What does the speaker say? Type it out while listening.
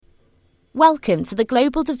Welcome to the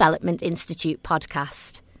Global Development Institute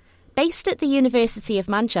podcast. Based at the University of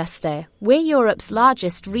Manchester, we're Europe's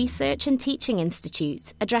largest research and teaching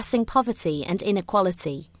institute addressing poverty and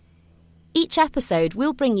inequality. Each episode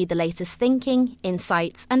will bring you the latest thinking,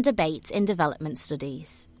 insights and debate in development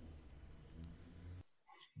studies.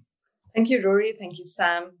 Thank you, Rory. Thank you,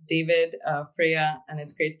 Sam, David, Freya, and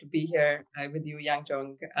it's great to be here with you, Yang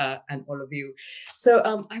Jong, and all of you. So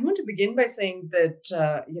I want to begin by saying that,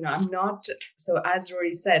 I'm not, so as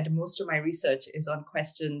Rory said, most of my research is on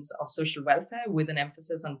questions of social welfare with an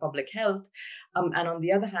emphasis on public health, and on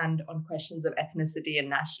the other hand, on questions of ethnicity and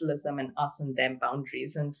nationalism and us and them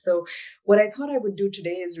boundaries. And so what I thought I would do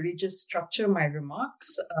today is really just structure my remarks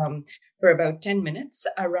for about 10 minutes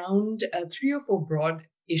around 3 or 4 broad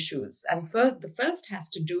issues. And the first has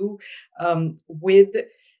to do with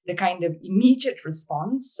the kind of immediate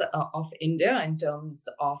response of India in terms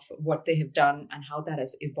of what they have done and how that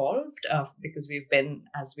has evolved, because we've been,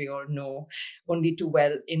 as we all know, only too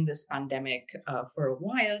well in this pandemic for a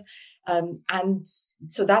while. And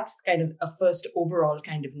so that's kind of a first overall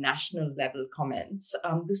kind of national level comments.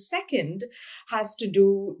 The second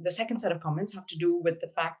set of comments have to do with the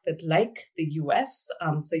fact that, like the US,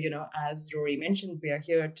 as Rory mentioned, we are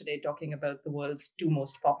here today talking about the world's 2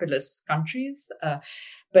 most populous countries.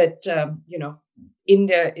 But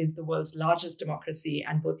India is the world's largest democracy,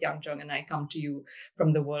 and both Yang Jong and I come to you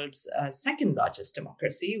from the world's second largest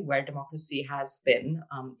democracy, where democracy has been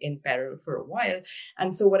in peril for a while.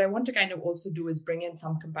 And so what I want to kind of also do is bring in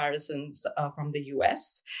some comparisons from the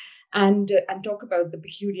US and talk about the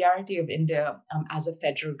peculiarity of India as a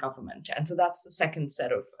federal government. And so that's the second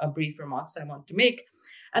set of brief remarks I want to make.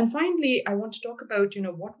 And finally, I want to talk about,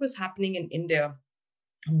 what was happening in India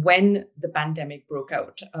when the pandemic broke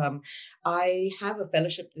out. I have a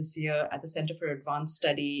fellowship this year at the Center for Advanced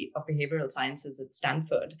Study of Behavioral Sciences at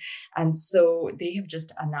Stanford. And so they have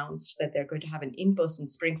just announced that they're going to have an in-person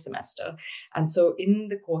spring semester. And so in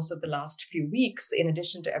the course of the last few weeks, in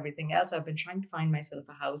addition to everything else, I've been trying to find myself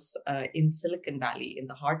a house in Silicon Valley, in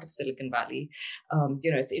the heart of Silicon Valley.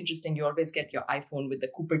 It's interesting, you always get your iPhone with the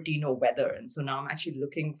Cupertino weather. And so now I'm actually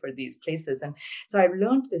looking for these places. And so I've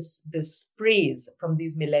learned this phrase from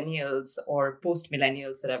these millennials or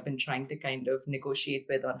post-millennials that I've been trying to kind of negotiate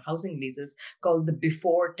with on housing leases called the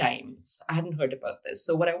before times. I hadn't heard about this.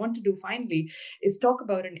 So what I want to do finally is talk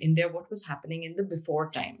about in India what was happening in the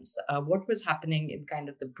before times, what was happening in kind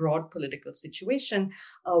of the broad political situation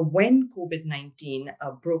when COVID-19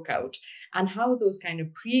 broke out, and how those kind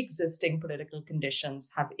of pre-existing political conditions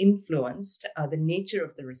have influenced the nature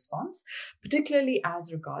of the response, particularly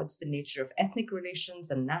as regards the nature of ethnic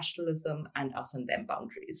relations and nationalism and us and them boundaries.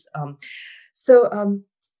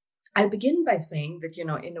 I'll begin by saying that,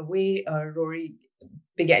 in a way, Rory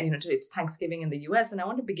began, it's Thanksgiving in the US, and I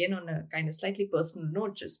want to begin on a kind of slightly personal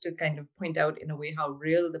note, just to kind of point out in a way how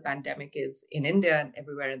real the pandemic is in India and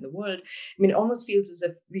everywhere in the world. I mean, it almost feels as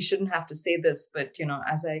if we shouldn't have to say this, but,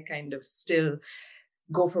 as I kind of still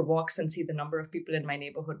go for walks and see the number of people in my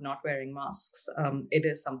neighborhood not wearing masks, it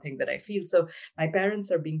is something that I feel. So my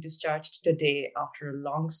parents are being discharged today after a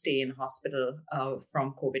long stay in hospital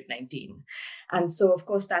from COVID-19. And so, of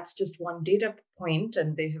course, that's just one data point,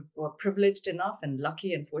 and they were privileged enough and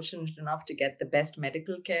lucky and fortunate enough to get the best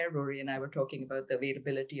medical care. Rory and I were talking about the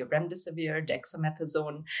availability of remdesivir,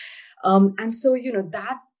 dexamethasone. And so,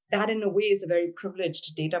 that in a way is a very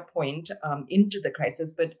privileged data point into the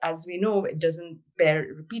crisis. But as we know, it doesn't bear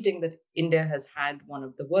repeating that India has had one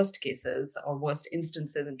of the worst cases or worst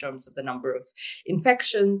instances in terms of the number of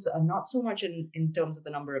infections, not so much in terms of the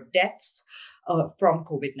number of deaths from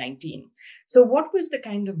COVID-19. So what was the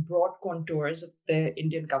kind of broad contours of the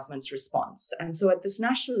Indian government's response? And so at this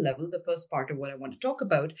national level, the first part of what I want to talk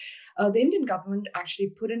about, the Indian government actually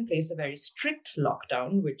put in place a very strict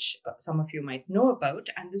lockdown, which some of you might know about.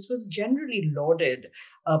 And this was generally lauded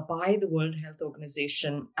by the World Health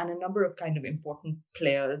Organization and a number of kind of important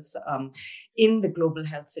players in the global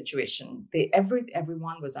health situation.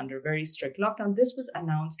 Everyone was under very strict lockdown. This was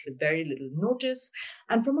announced with very little notice.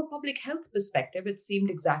 And from a public health perspective, it seemed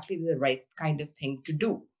exactly the right kind of thing to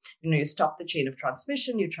do. You stop the chain of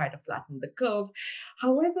transmission, you try to flatten the curve.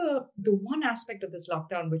 However, the one aspect of this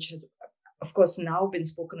lockdown, which has of course, now been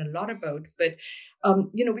spoken a lot about, but,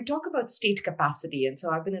 we talk about state capacity. And so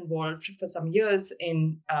I've been involved for some years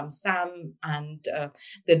in SAM and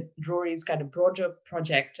the Rory's kind of broader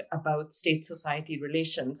project about state-society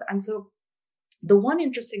relations. And so The one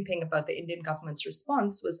interesting thing about the Indian government's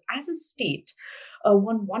response was, as a state,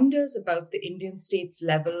 one wonders about the Indian state's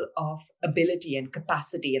level of ability and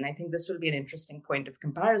capacity. And I think this will be an interesting point of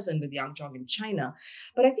comparison with Yangzhong in China.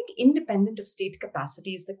 But I think independent of state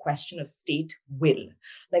capacity is the question of state will.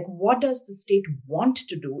 Like, what does the state want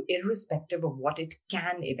to do, irrespective of what it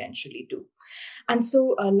can eventually do? And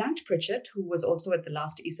so Lant Pritchett, who was also at the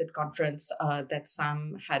last ESID conference that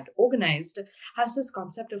Sam had organized, has this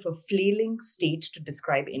concept of a flailing state to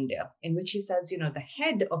describe India, in which he says, the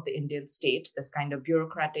head of the Indian state, this kind of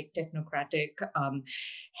bureaucratic, technocratic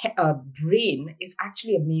brain, is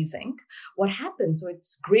actually amazing. What happens, so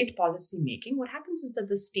it's great policy making. What happens is that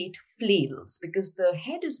the state flails because the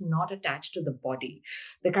head is not attached to the body,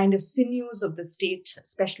 the kind of sinews of the state,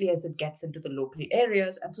 especially as it gets into the local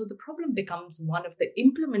areas. And so the problem becomes one of the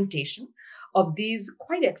implementation of these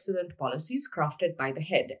quite excellent policies crafted by the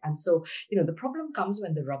head. And so, the problem comes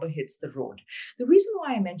when the rubber hits the road. The reason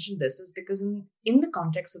why I mentioned this is because in the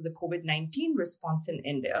context of the COVID-19 response in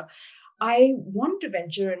India, I want to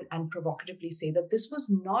venture and provocatively say that this was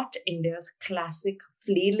not India's classic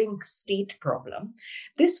flailing state problem.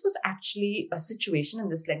 This was actually a situation,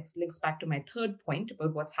 and this links back to my third point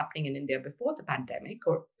about what's happening in India before the pandemic,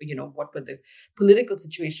 or, what were the political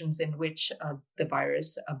situations in which the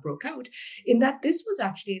virus broke out, in that this was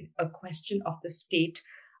actually a question of the state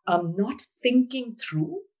not thinking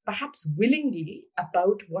through, perhaps willingly,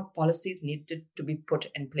 about what policies needed to be put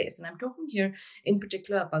in place. And I'm talking here in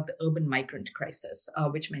particular about the urban migrant crisis,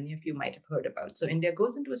 which many of you might have heard about. So India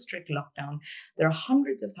goes into a strict lockdown. There are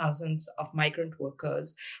hundreds of thousands of migrant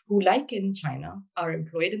workers who, like in China, are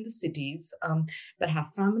employed in the cities, but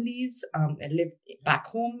have families and live back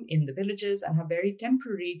home in the villages and have very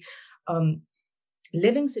temporary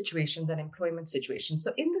living situations and employment situations.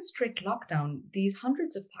 So in the strict lockdown, these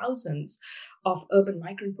hundreds of thousands of urban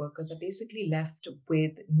migrant workers are basically left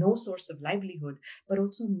with no source of livelihood, but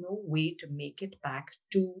also no way to make it back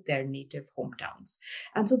to their native hometowns.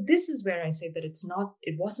 And so this is where I say that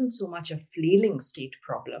it wasn't so much a flailing state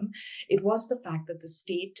problem. It was the fact that the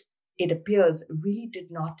state, it appears, really did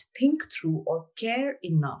not think through or care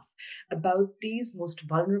enough about these most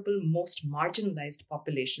vulnerable, most marginalized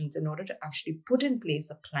populations in order to actually put in place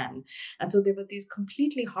a plan. And so there were these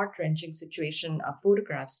completely heart-wrenching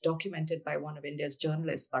photographs documented by one of India's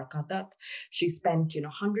journalists, Barkha Dutt. She spent,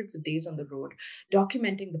 hundreds of days on the road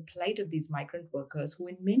documenting the plight of these migrant workers who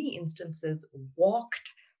in many instances walked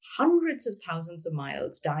hundreds of thousands of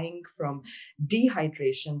miles, dying from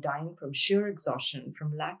dehydration, dying from sheer exhaustion,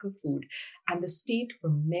 from lack of food. And the state for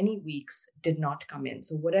many weeks did not come in.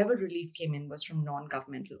 So whatever relief came in was from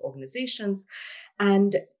non-governmental organizations.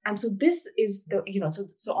 And so this is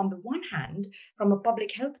so on the one hand, from a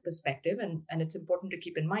public health perspective, and it's important to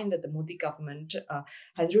keep in mind that the Modi government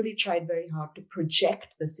has really tried very hard to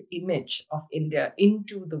project this image of India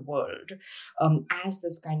into the world as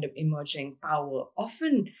this kind of emerging power,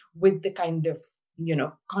 often with the kind of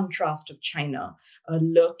contrast of China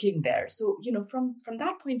lurking there. So, from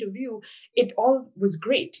that point of view, it all was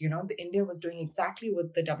great. The India was doing exactly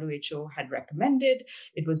what the WHO had recommended.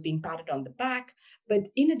 It was being patted on the back. But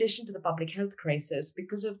in addition to the public health crisis,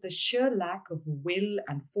 because of the sheer lack of will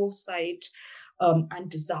and foresight and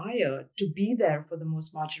desire to be there for the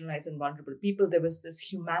most marginalized and vulnerable people, there was this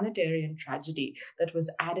humanitarian tragedy that was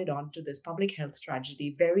added on to this public health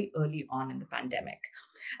tragedy very early on in the pandemic.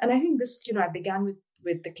 And I think this, I began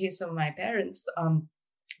with the case of my parents.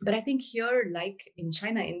 But I think here, like in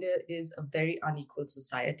China, India is a very unequal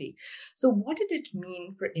society. So what did it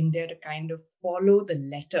mean for India to kind of follow the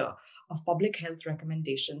letter of public health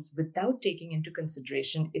recommendations without taking into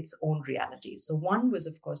consideration its own realities? So one was,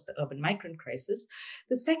 of course, the urban migrant crisis.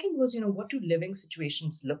 The second was, what do living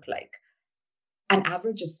situations look like? An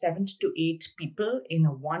average of 7 to 8 people in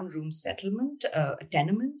a one-room settlement, a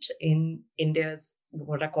tenement in India's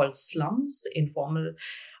what are called slums, informal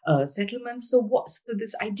settlements. So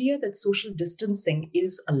this idea that social distancing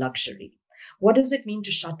is a luxury. What does it mean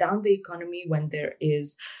to shut down the economy when there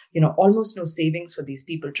is, almost no savings for these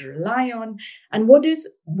people to rely on? And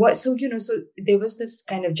so there was this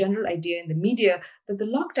kind of general idea in the media that the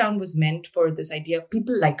lockdown was meant for this idea of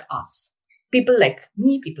people like us. People like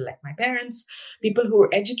me, people like my parents, people who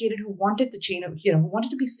were educated, who wanted the chain of, who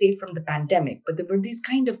wanted to be safe from the pandemic. But there were these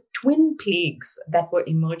kind of twin plagues that were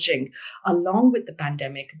emerging along with the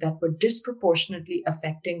pandemic that were disproportionately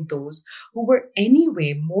affecting those who were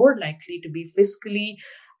anyway more likely to be fiscally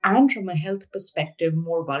and from a health perspective,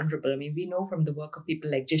 more vulnerable. I mean, we know from the work of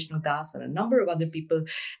people like Jishnu Das and a number of other people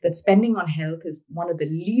that spending on health is one of the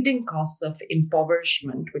leading causes of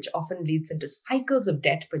impoverishment, which often leads into cycles of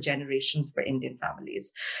debt for generations for Indian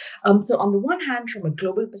families. So on the one hand, from a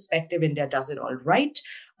global perspective, India does it all right.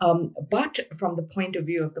 But from the point of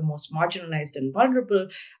view of the most marginalized and vulnerable,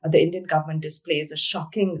 the Indian government displays a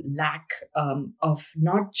shocking lack of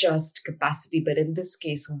not just capacity, but in this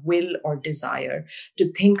case, will or desire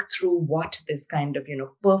to think through what this kind of,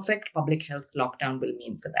 perfect public health lockdown will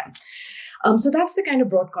mean for them. So that's the kind of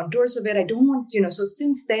broad contours of it. I don't want, so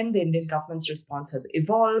since then, the Indian government's response has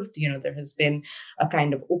evolved. There has been a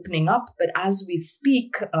kind of opening up. But as we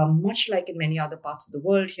speak, much like in many other parts of the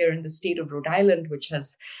world, here in the state of Rhode Island, which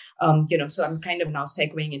has, so I'm kind of now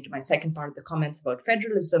segueing into my second part of the comments about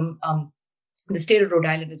federalism. The state of Rhode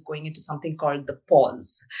Island is going into something called the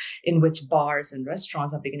pause, in which bars and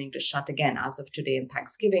restaurants are beginning to shut again as of today in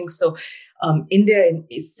Thanksgiving. So India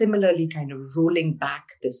is similarly kind of rolling back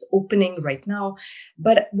this opening right now.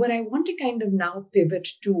 But what I want to kind of now pivot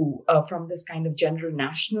to from this kind of general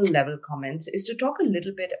national level comments is to talk a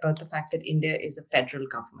little bit about the fact that India is a federal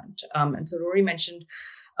government. And so Rory mentioned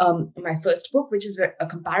my first book, which is a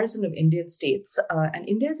comparison of Indian states. And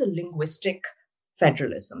India is a linguistic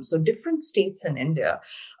federalism. So different states in India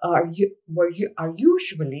are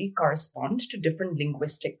usually correspond to different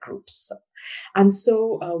linguistic groups. And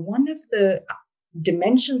so one of the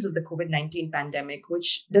dimensions of the COVID-19 pandemic,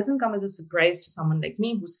 which doesn't come as a surprise to someone like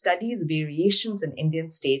me who studies variations in Indian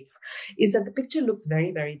states, is that the picture looks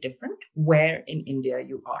very, very different where in India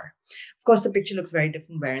you are. Of course, the picture looks very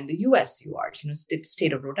different where in the US you are.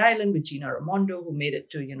 State of Rhode Island with Gina Raimondo, who made it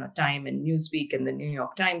to, Time and Newsweek and the New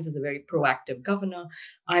York Times as a very proactive governor.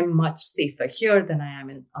 I'm much safer here than I am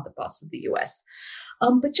in other parts of the US.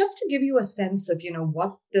 But just to give you a sense of,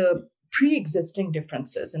 what the pre-existing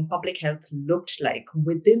differences in public health looked like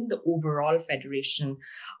within the overall federation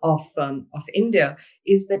of India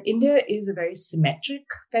is that India is a very symmetric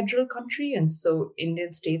federal country. And so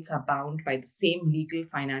Indian states are bound by the same legal,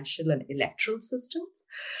 financial, and electoral systems.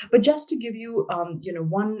 But just to give you,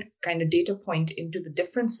 one kind of data point into the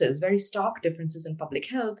differences, very stark differences in public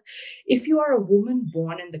health, if you are a woman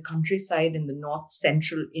born in the countryside in the north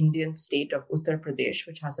central Indian state of Uttar Pradesh,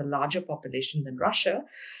 which has a larger population than Russia,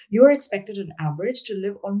 you're expected on average to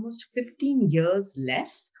live almost 15 years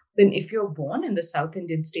less than if you're born in the South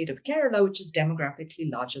Indian state of Kerala, which is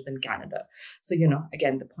demographically larger than Canada. So,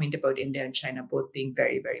 again, the point about India and China both being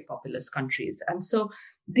very, very populous countries. And so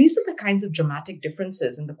these are the kinds of dramatic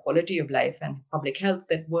differences in the quality of life and public health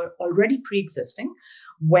that were already pre-existing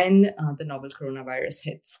when the novel coronavirus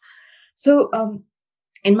hits. So,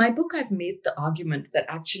 in my book, I've made the argument that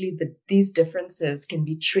actually these differences can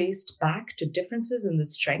be traced back to differences in the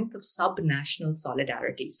strength of subnational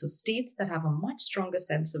solidarity. So states that have a much stronger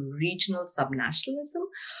sense of regional subnationalism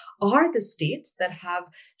are the states that have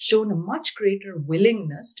shown a much greater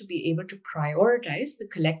willingness to be able to prioritize the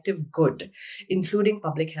collective good, including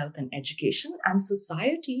public health and education. And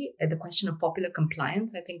society, the question of popular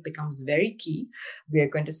compliance, I think, becomes very key. We are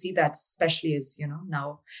going to see that, especially as,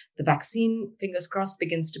 now the vaccine, fingers crossed,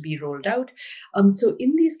 begins to be rolled out. So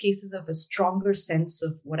in these cases of a stronger sense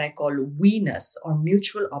of what I call we-ness or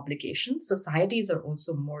mutual obligation, societies are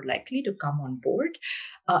also more likely to come on board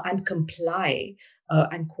and comply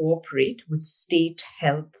and cooperate with state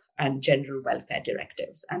health and general welfare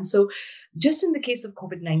directives. And so just in the case of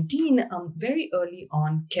COVID-19, very early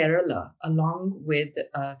on, Kerala, along with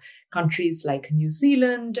countries like New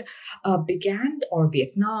Zealand, or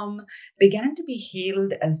Vietnam, began to be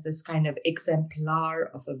hailed as this kind of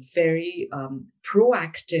exemplar of a very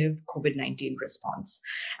proactive COVID-19 response.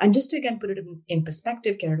 And just to again put it in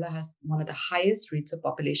perspective, Kerala has one of the highest rates of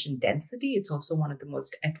population density. It's also one of the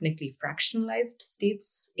most ethnically fractionalized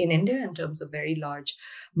states in India in terms of very large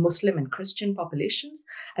Muslim and Christian populations.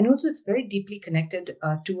 And also it's very deeply connected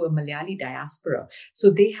to a Malayali diaspora. So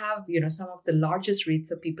they have, some of the largest rates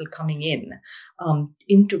of people coming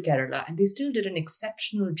into Kerala. And they still did an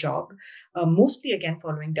exceptional job, mostly again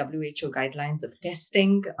following WHO guidelines of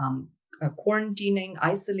testing, quarantining,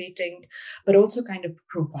 isolating, but also kind of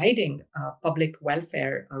providing public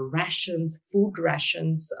welfare rations, food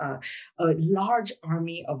rations, a large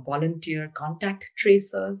army of volunteer contact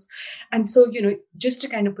tracers. And so, just to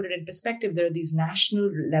kind of put it in perspective, there are these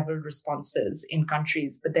national level responses in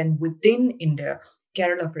countries, but then within India,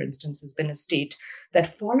 Kerala, for instance, has been a state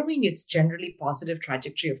that, following its generally positive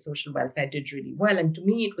trajectory of social welfare, did really well. And to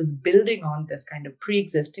me, it was building on this kind of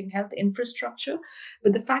pre-existing health infrastructure.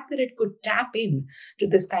 But the fact that it could tap in to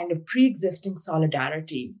this kind of pre-existing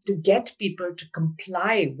solidarity to get people to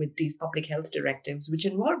comply with these public health directives, which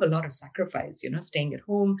involve a lot of sacrifice, staying at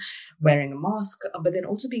home, wearing a mask, but then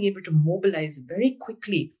also being able to mobilize very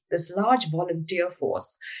quickly this large volunteer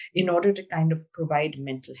force in order to kind of provide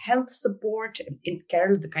mental health support. In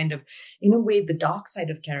Kerala, in a way, the dark side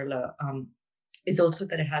of Kerala is also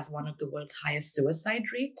that it has one of the world's highest suicide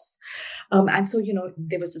rates. And so,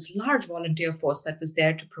 there was this large volunteer force that was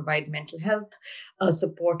there to provide mental health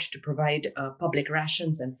support, to provide public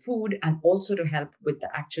rations and food, and also to help with the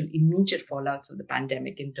actual immediate fallouts of the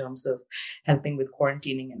pandemic in terms of helping with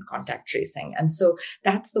quarantining and contact tracing. And so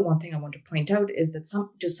that's the one thing I want to point out, is that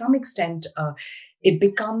to some extent, it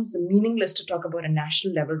becomes meaningless to talk about a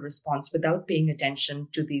national level response without paying attention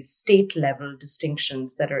to these state level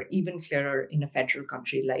distinctions that are even clearer in a federal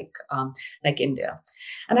country like India.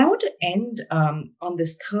 And I want to end on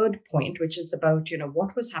this third point, which is about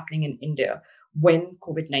what was happening in India when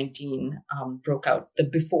COVID-19 broke out, the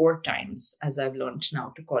before times, as I've learned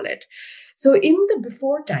now to call it. So in the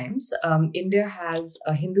before times, India has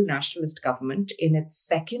a Hindu nationalist government in its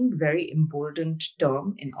second very emboldened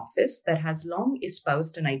term in office that has long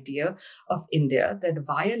espoused an idea of India that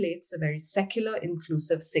violates a very secular,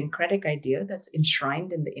 inclusive, syncretic idea that's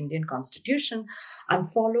enshrined in the Indian constitution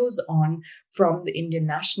and follows on from the Indian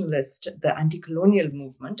nationalist, the anti-colonial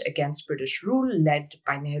movement against British rule led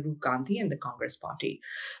by Nehru, Gandhi, and the Congress Party.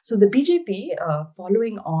 So the BJP,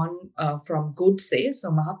 following on from Godse,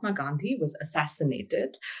 so Mahatma Gandhi was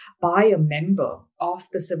assassinated by a member of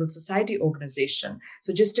the civil society organization.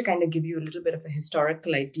 So just to kind of give you a little bit of a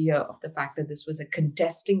historical idea of the fact that this was a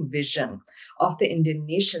contesting vision of the Indian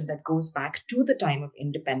nation that goes back to the time of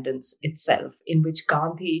independence itself, in which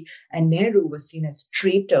Gandhi and Nehru were seen as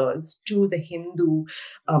traitors to the Hindu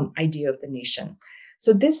idea of the nation.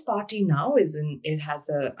 So this party now it has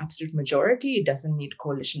an absolute majority. It doesn't need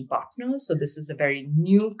coalition partners. So this is a very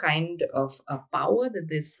new kind of power that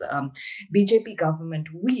this BJP government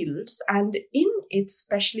wields. And in its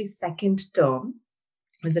especially second term,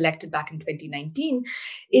 was elected back in 2019,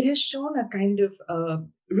 it has shown a kind of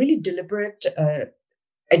really deliberate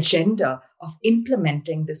agenda of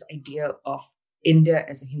implementing this idea of India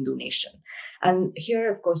as a Hindu nation. And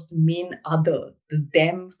here, of course, the main other, the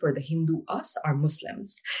them for the Hindu us, are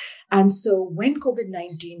Muslims. And so when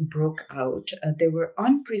COVID-19 broke out, there were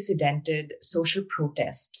unprecedented social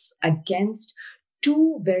protests against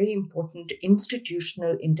two very important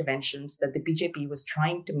institutional interventions that the BJP was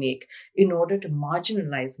trying to make in order to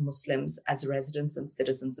marginalize Muslims as residents and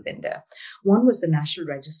citizens of India. One was the National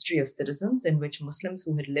Registry of Citizens, in which Muslims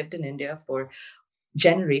who had lived in India for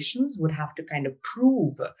generations would have to kind of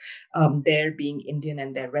prove their being Indian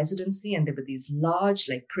and their residency. And there were these large,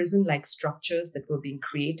 like prison-like structures that were being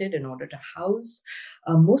created in order to house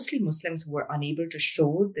mostly Muslims who were unable to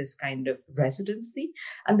show this kind of residency.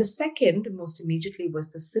 And the second, most immediately, was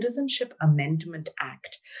the Citizenship Amendment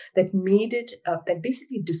Act that made it, that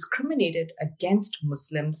basically discriminated against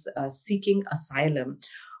Muslims seeking asylum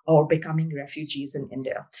or becoming refugees in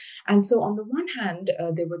India. And so on the one hand,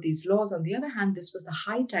 there were these laws. On the other hand, this was the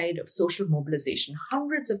high tide of social mobilization.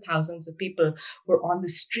 Hundreds of thousands of people were on the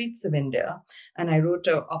streets of India. And I wrote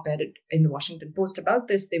an op-ed in the Washington Post about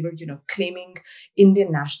this. They were, claiming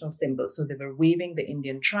Indian national symbols. So they were waving the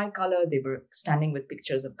Indian tricolor. They were standing with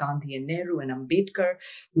pictures of Gandhi and Nehru and Ambedkar,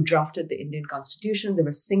 who drafted the Indian Constitution. They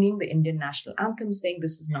were singing the Indian national anthem, saying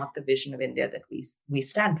this is not the vision of India that we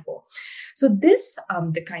stand for. So this,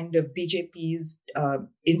 the kind of BJP's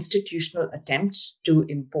institutional attempt to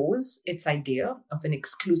impose its idea of an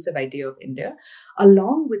exclusive idea of India,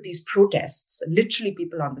 along with these protests, literally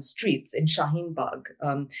people on the streets in Shaheen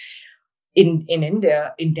Bagh, in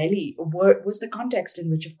India, in Delhi, was the context in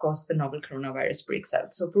which, of course, the novel coronavirus breaks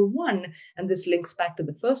out. So for one, and this links back to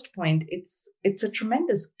the first point, it's a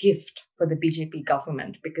tremendous gift for the BJP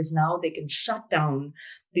government, because now they can shut down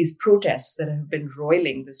these protests that have been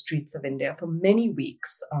roiling the streets of India for many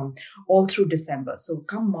weeks, all through December. So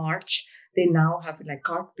come March, they now have like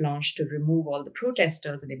carte blanche to remove all the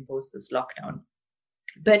protesters and impose this lockdown.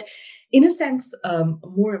 But in a sense,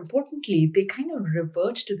 more importantly, they kind of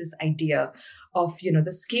revert to this idea of,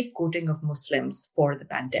 the scapegoating of Muslims for the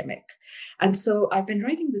pandemic. And so I've been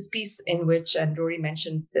writing this piece in which, and Rory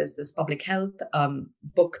mentioned, there's this public health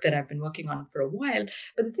book that I've been working on for a while.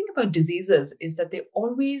 But the thing about diseases is that they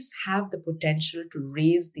always have the potential to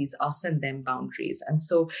raise these us and them boundaries. And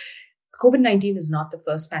so COVID-19 is not the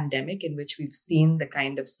first pandemic in which we've seen the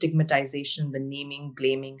kind of stigmatization, the naming,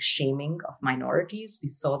 blaming, shaming of minorities. We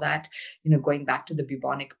saw that, going back to the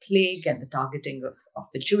bubonic plague and the targeting of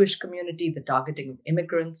the Jewish community, the targeting of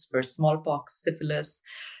immigrants for smallpox, syphilis,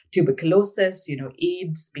 tuberculosis,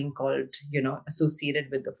 AIDS being called,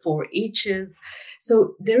 associated with the 4 H's.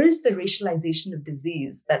 So there is the racialization of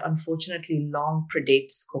disease that unfortunately long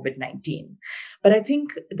predates COVID-19. But I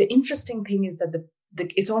think the interesting thing is that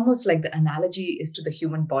it's almost like the analogy is to the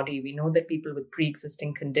human body. We know that people with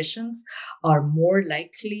pre-existing conditions are more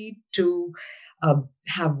likely to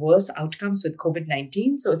have worse outcomes with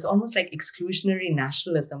COVID-19. So it's almost like exclusionary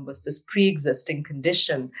nationalism was this pre-existing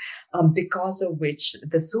condition, because of which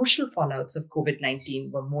the social fallouts of COVID-19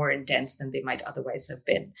 were more intense than they might otherwise have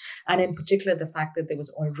been. And in particular, the fact that there was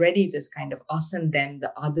already this kind of us and them,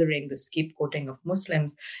 the othering, the scapegoating of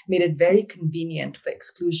Muslims made it very convenient for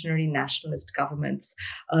exclusionary nationalist governments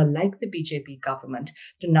like the BJP government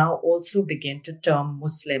to now also begin to term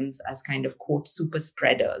Muslims as kind of, quote, super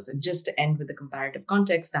spreaders. And just to end with the comparative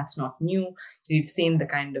context, that's not new. We've seen the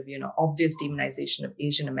kind of, obvious demonization of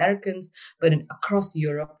Asian Americans, but across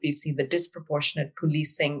Europe, we've seen the disproportionate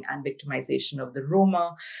policing and victimization of the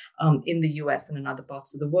Roma. In the US and in other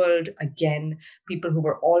parts of the world, again, people who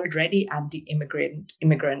were already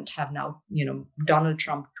anti-immigrant have now, Donald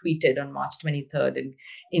Trump tweeted on March 23rd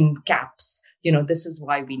in caps, this is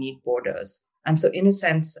why we need borders. And so in a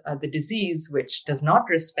sense, the disease, which does not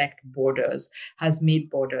respect borders, has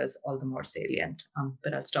made borders all the more salient.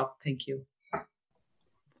 But I'll stop. Thank you.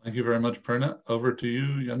 Thank you very much, Prerna. Over to you,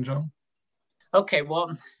 Yanjong. Okay,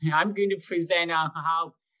 well, I'm going to present on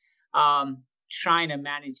how China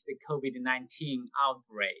managed the COVID-19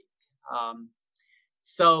 outbreak.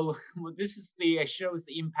 So this is shows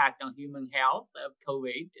the impact on human health of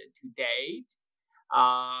COVID to date.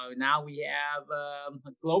 Now we have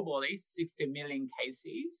globally 60 million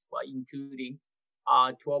cases, including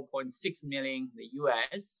 12.6 million in the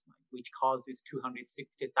US, which causes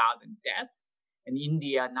 260,000 deaths, and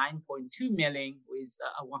India 9.2 million with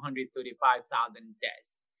 135,000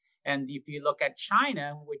 deaths. And if you look at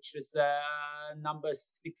China, which is number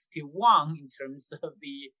 61 in terms of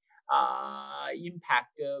the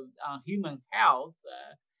impact of human health,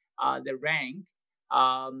 the rank,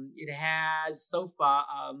 it has so far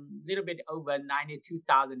a little bit over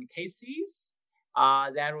 92,000 cases.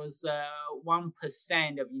 That was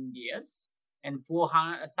 1% of India's, and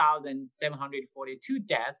 400,742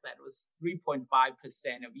 deaths. That was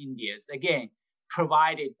 3.5% of India's. Again,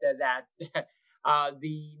 provided that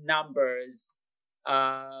the numbers,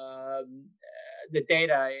 the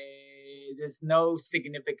data, there's no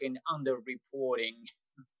significant underreporting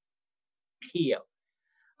here.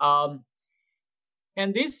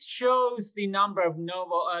 And this shows the number of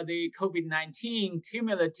the COVID-19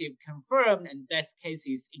 cumulative confirmed and death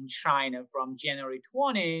cases in China from January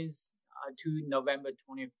 20th to November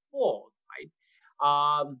 24th, right?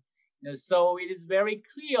 So it is very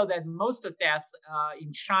clear that most of deaths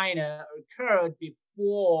in China occurred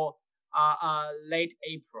before late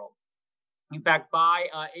April. In fact, by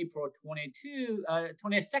April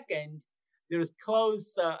 22nd, there was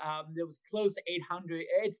close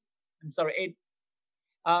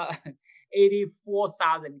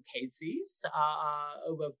 84,000 cases,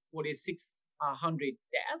 over 4,600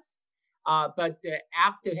 deaths. But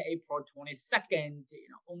after April 22nd,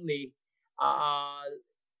 only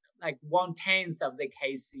like 1/10 of the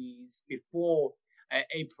cases before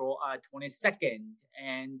April 22nd,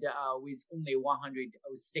 and with only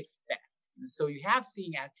 106 deaths. So you have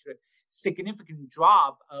seen actually significant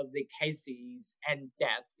drop of the cases and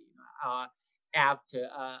deaths after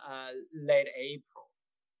late April.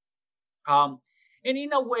 And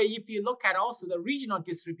in a way, if you look at also the regional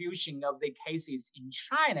distribution of the cases in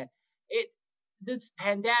China, this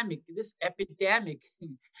epidemic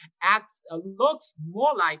looks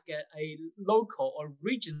more like a local or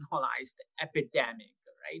regionalized epidemic,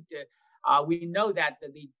 right? We know that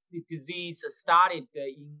the disease started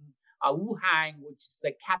in Wuhan, which is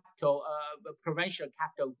the capital, provincial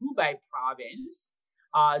capital, Hubei province.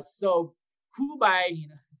 So Hubei,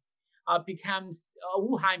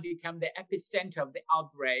 Wuhan became the epicenter of the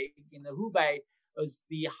outbreak. Hubei was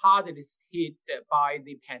the hardest hit by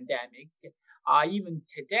the pandemic. Even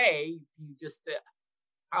today, if you just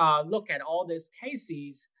look at all these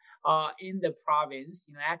cases in the province,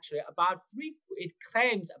 actually it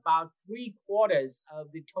claims about 3/4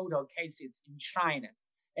 of the total cases in China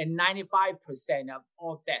and 95% of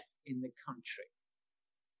all deaths in the country.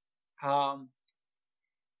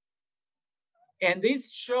 And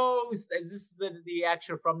this shows that this is the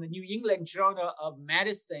actual from the New England Journal of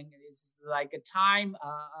Medicine. It is like a time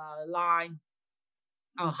line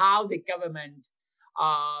on how the government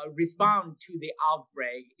respond to the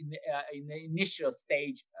outbreak in the initial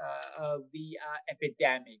stage of the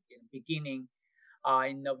epidemic, in the beginning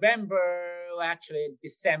in November, actually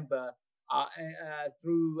December,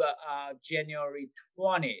 through January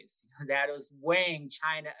 20th. That was when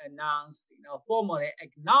China announced, formally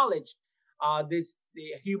acknowledged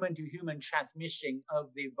the human-to-human transmission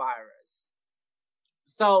of the virus.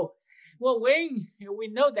 So, when we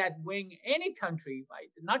know that when any country, right,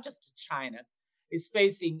 not just China, is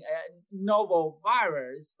facing a novel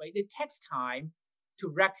virus, right, it takes time to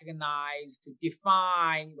recognize, to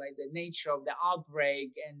define, right, the nature of the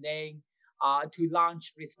outbreak, and then to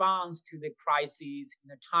launch response to the crises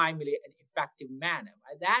in a timely and effective manner.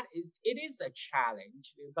 Right? It is a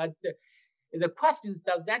challenge, but the question is,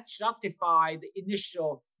 does that justify the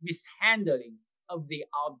initial mishandling of the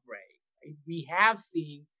outbreak? Right? We have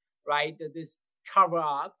seen, right, that this cover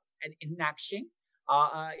up and inaction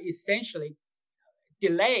essentially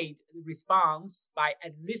delayed the response by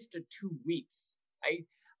at least 2 weeks. Right?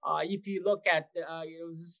 If you look at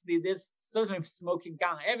this certainly smoking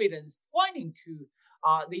gun evidence pointing to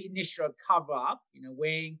the initial cover up,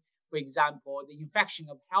 when, for example, the infection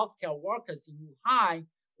of healthcare workers in Wuhan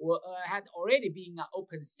had already been an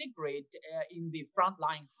open secret in the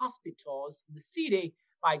frontline hospitals in the city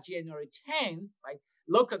by January 10th. Right?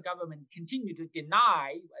 Local government continued to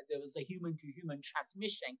deny there was a human-to-human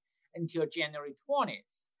transmission until January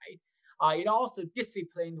 20th. Right? It also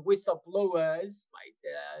disciplined whistleblowers, right?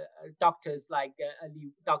 Doctors like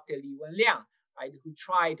Dr. Li Wenliang, right, who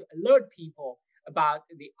tried to alert people about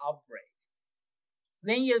the outbreak.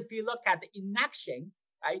 Then if you look at the inaction,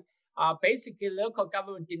 right, basically local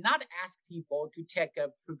government did not ask people to take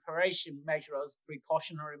precautionary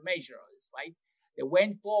measures, right? They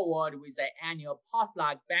went forward with an annual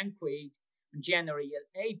potluck banquet on January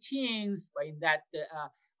 18th, right, in that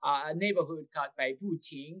neighborhood called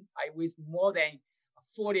Baibuting, right, with more than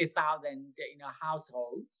 40,000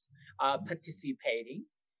 households participating.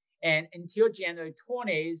 And until January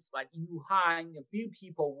 20th, right, in Wuhan, a few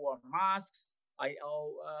people wore masks, right,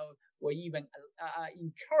 were even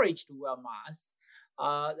encouraged to wear masks.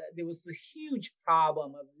 There was a huge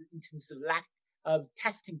problem in terms of lack of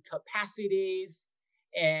testing capacities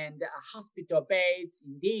and hospital beds.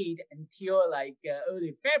 Indeed, until like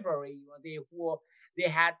early February, they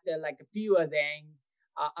had like fewer than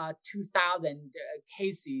 2,000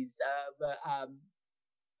 cases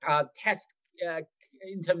of test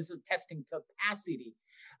in terms of testing capacity.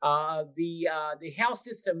 The health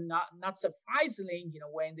system, not surprisingly,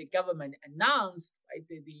 when the government announced, right,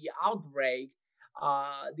 the outbreak,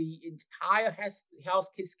 the entire health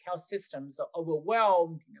systems are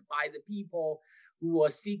overwhelmed by the people who were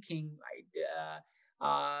seeking,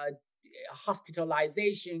 right,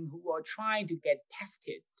 hospitalization, who were trying to get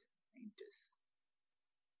tested.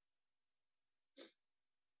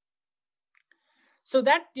 So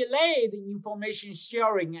that delayed information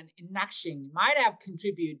sharing and inaction might have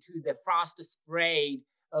contributed to the fast spread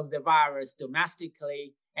of the virus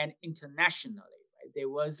domestically and internationally. Right? There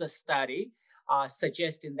was a study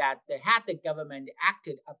suggesting that had the government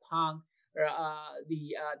acted upon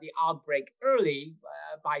the outbreak early,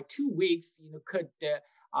 by 2 weeks, could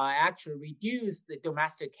actually reduce the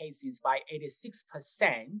domestic cases by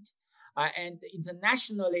 86%. And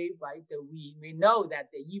internationally, right, we know that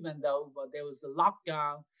even though there was a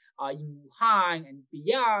lockdown in Wuhan and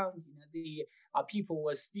beyond, the people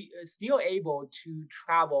were still able to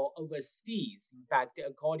travel overseas. In fact,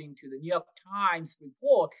 according to the New York Times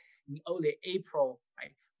report, in early April,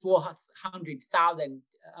 right, 430,000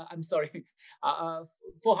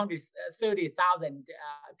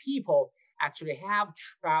 people actually have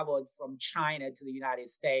traveled from China to the United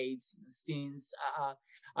States since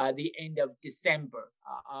the end of December.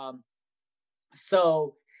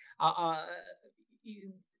 So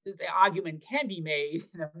the argument can be made,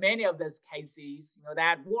 many of those cases,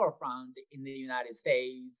 that were found in the United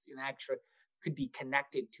States, actually could be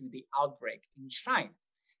connected to the outbreak in China.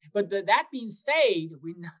 But that being said,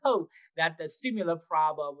 we know that the similar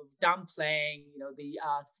problem of downplaying, the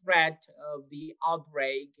threat of the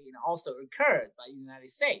outbreak, also occurred by the United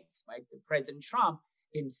States. Right, President Trump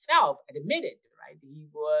himself admitted, right, he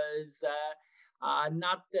was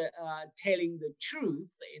not telling the truth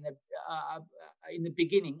in the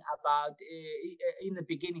beginning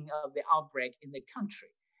of the outbreak in the country,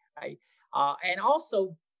 right, and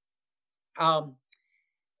also.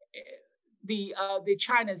 the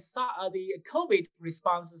China's the COVID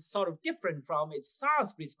response is sort of different from its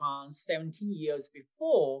SARS response 17 years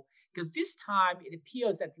before, because this time it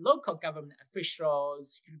appears that local government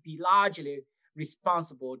officials should be largely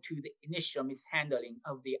responsible to the initial mishandling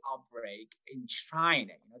of the outbreak in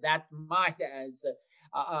China. That might, as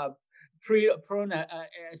Pruna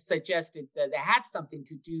suggested, that they had something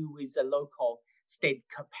to do with the local state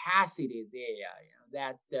capacity there.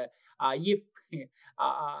 That if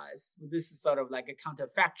this is sort of like a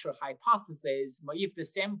counterfactual hypothesis, but if the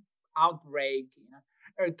same outbreak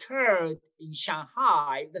occurred in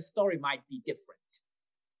Shanghai, the story might be different.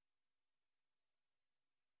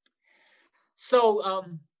 So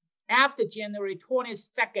after January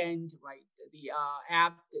 22nd, right,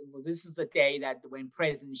 this is the day that when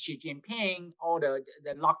President Xi Jinping ordered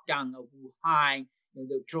the lockdown of Wuhan,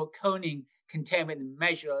 the draconian containment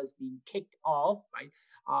measures being kicked off, right?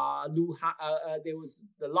 There was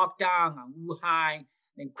the lockdown on Wuhan,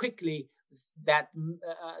 and quickly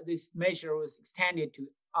this measure was extended to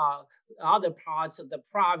other parts of the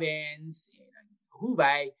province,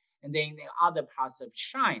 Hubei, and then the other parts of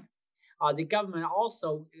China. The government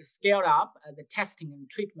also scaled up the testing and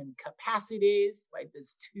treatment capacities. Right,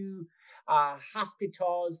 there's 2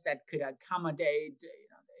 hospitals that could accommodate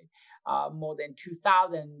more than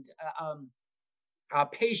 2,000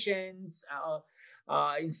 patients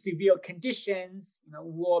in severe conditions.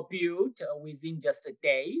 Were built within just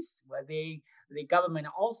days. Where the government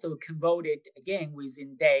also converted again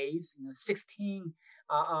within days, 16.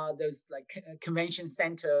 Those like convention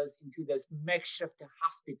centers into those makeshift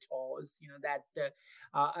hospitals, that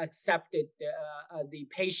accepted the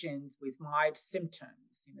patients with mild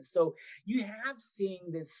symptoms. So you have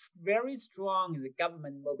seen this very strong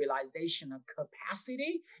government mobilization of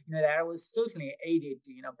capacity. That was certainly aided,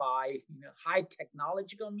 by high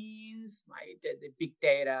technological means, right? The big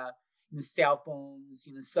data, cell phones,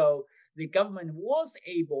 So the government was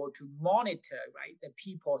able to monitor, right, the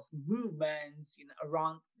people's movements,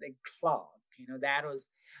 around the clock. That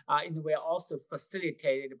was in a way also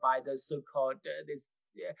facilitated by the so-called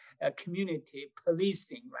community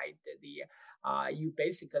policing, right? You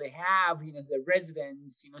basically have, the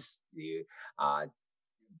residents,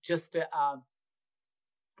 just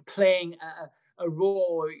playing a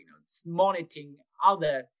role, monitoring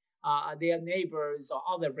other their neighbors or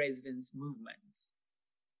other residents' movements.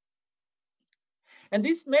 And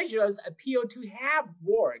these measures appear to have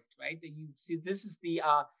worked, right? You see, this is the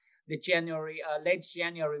January, late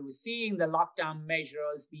January, we're seeing the lockdown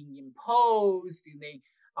measures being imposed.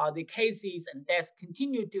 The cases and deaths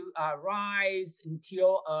continue to rise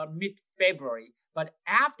until mid-February. But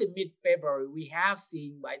after mid-February, we have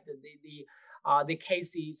seen, right, the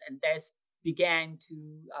cases and deaths began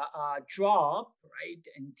to drop, right,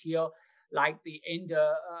 until like the end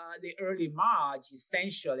of the early March.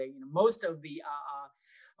 Essentially, most of the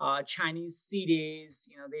Chinese cities,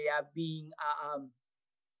 they are being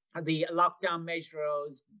the lockdown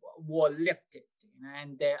measures were lifted,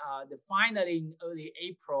 and finally in early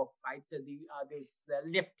April, right, this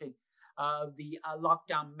lifting of the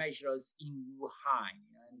lockdown measures in Wuhan,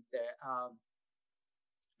 and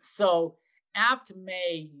so after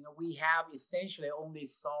May, we have essentially only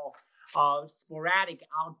saw sporadic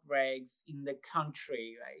outbreaks in the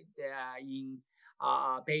country, right? In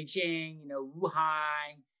Beijing,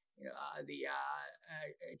 Wuhan, the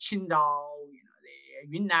Qingdao, the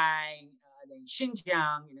Yunnan, then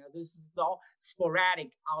Xinjiang, this is all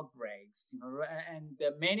sporadic outbreaks, and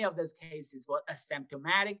many of those cases were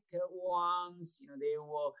asymptomatic ones. There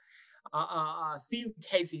were a few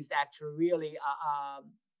cases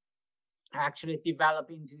actually develop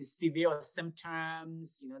into severe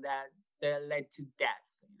symptoms, that led to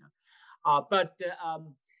death. But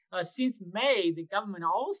since May, the government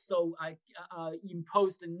also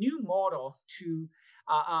imposed a new model to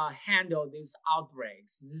handle these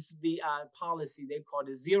outbreaks. This is the policy they call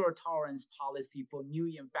the zero tolerance policy for new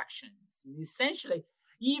infections. And essentially,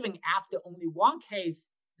 even after only one case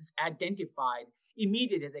is identified,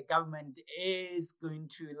 immediately the government is going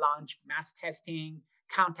to launch mass testing,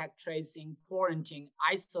 contact tracing, quarantine,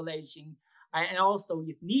 isolation, and also,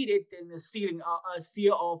 if needed, then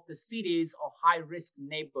seal off the cities or high-risk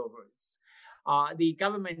neighborhoods. The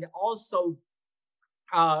government also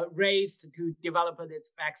raised to develop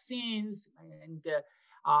its vaccines, and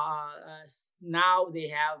now they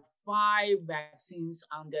have 5 vaccines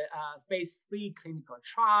under phase 3 clinical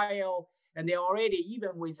trial, and they already,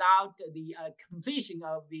 even without the completion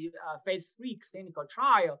of the phase 3 clinical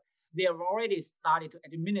trial, they have already started to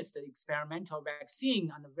administer experimental vaccine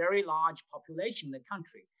on a very large population in the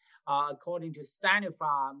country. According to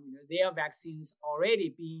Sinopharm, their vaccines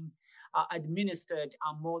already being administered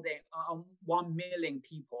on more than 1 million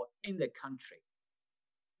people in the country.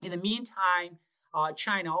 In the meantime,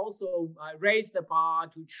 China also raised the bar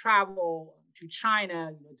to travel to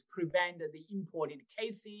China to prevent the imported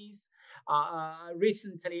cases.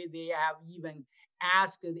 Recently, they have even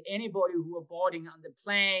asked anybody who are boarding on the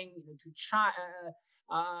plane to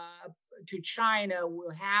China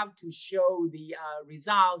will have to show the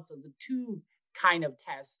results of the two kind of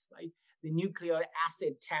tests, right? The nucleic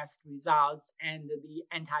acid test results and the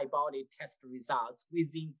antibody test results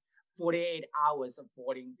within 48 hours of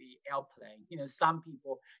boarding the airplane. Some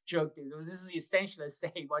people joke that this is essentially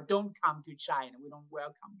saying, well, don't come to China. We don't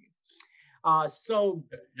welcome you.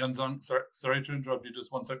 Yanzhong, sorry to interrupt you.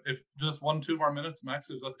 Just one sec. If just 2 more minutes max,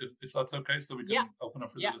 if that's okay, so we can open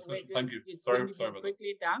up for the discussion. Thank you. Sorry about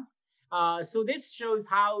quickly that. Done. So this shows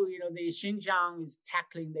how the Xinjiang is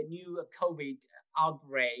tackling the new COVID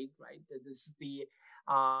outbreak. Right. This is the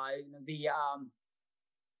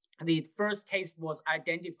first case was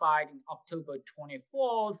identified in October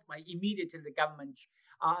 24th. Immediately, the government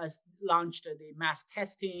launched the mass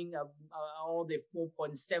testing of all the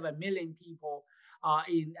 4.7 million people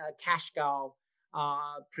in Kashgar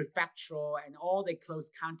prefecture, and all the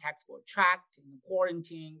close contacts were tracked and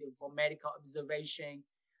quarantined for medical observation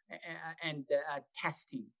and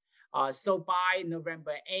testing. So by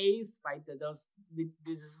November 8th, right, this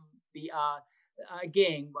is the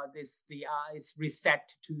again, but it's reset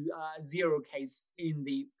to 0 case in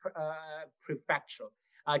the prefecture.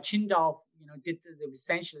 Qingdao, did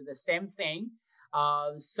essentially the same thing.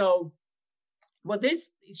 So what this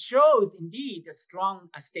shows indeed a strong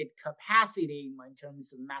state capacity in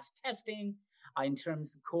terms of mass testing, in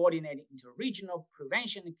terms of coordinating interregional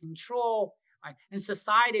prevention and control, and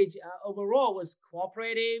society overall was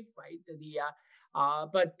cooperative, right?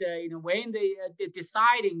 But when they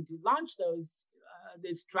deciding to launch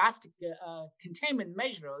these drastic containment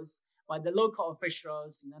measures, by the local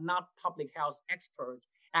officials, not public health experts,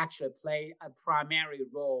 actually play a primary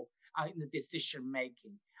role in the decision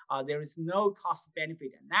making. There is no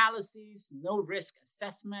cost-benefit analysis, no risk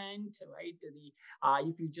assessment, right?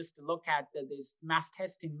 If you just look at this mass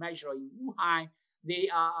testing measure in Wuhan, they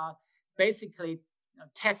basically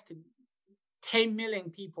tested 10 million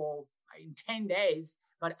people in 10 days,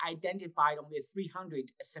 but identified only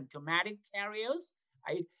 300 asymptomatic carriers,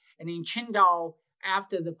 right? And in Qingdao,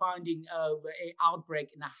 after the finding of an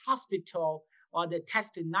outbreak in a hospital, they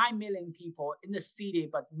tested 9 million people in the city,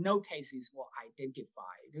 but no cases were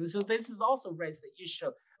identified. So this has also raised the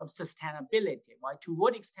issue of sustainability, right? To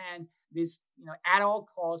what extent this, at all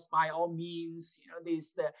costs, by all means,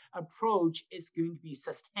 the approach is going to be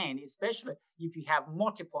sustained, especially if you have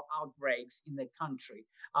multiple outbreaks in the country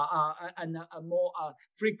on a more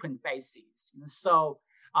frequent basis. So,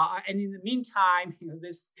 and in the meantime,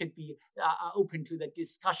 this could be open to the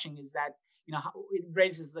discussion, is that it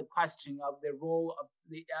raises the question of the role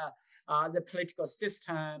of the political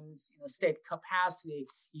systems, state capacity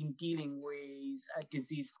in dealing with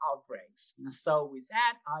disease outbreaks. So with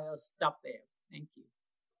that, I'll stop there. Thank you.